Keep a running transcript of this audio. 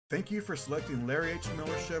Thank you for selecting Larry H.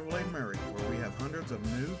 Miller Chevrolet Murray, where we have hundreds of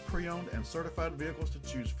new, pre-owned, and certified vehicles to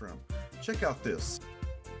choose from. Check out this.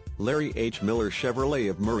 Larry H. Miller Chevrolet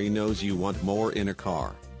of Murray knows you want more in a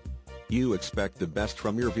car. You expect the best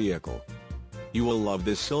from your vehicle. You will love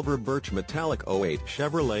this silver birch metallic '08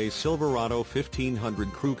 Chevrolet Silverado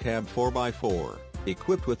 1500 Crew Cab 4x4,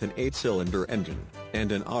 equipped with an 8-cylinder engine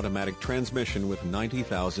and an automatic transmission with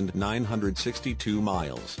 90,962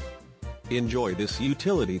 miles. Enjoy this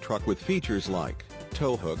utility truck with features like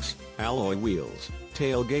tow hooks, alloy wheels,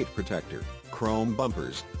 tailgate protector, chrome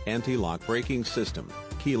bumpers, anti-lock braking system,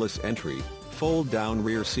 keyless entry, fold-down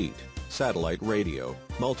rear seat, satellite radio,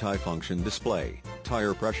 multifunction display,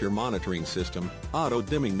 tire pressure monitoring system,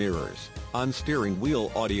 auto-dimming mirrors, on-steering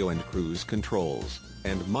wheel audio and cruise controls,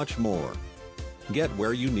 and much more. Get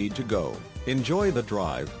where you need to go, enjoy the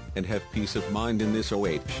drive, and have peace of mind in this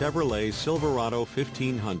 '08 Chevrolet Silverado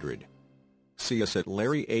 1500. See us at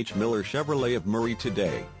Larry H. Miller Chevrolet of Murray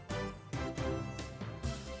today.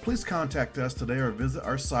 Please contact us today or visit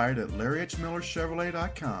our site at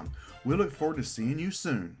larryhmillerchevrolet.com. We look forward to seeing you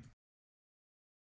soon.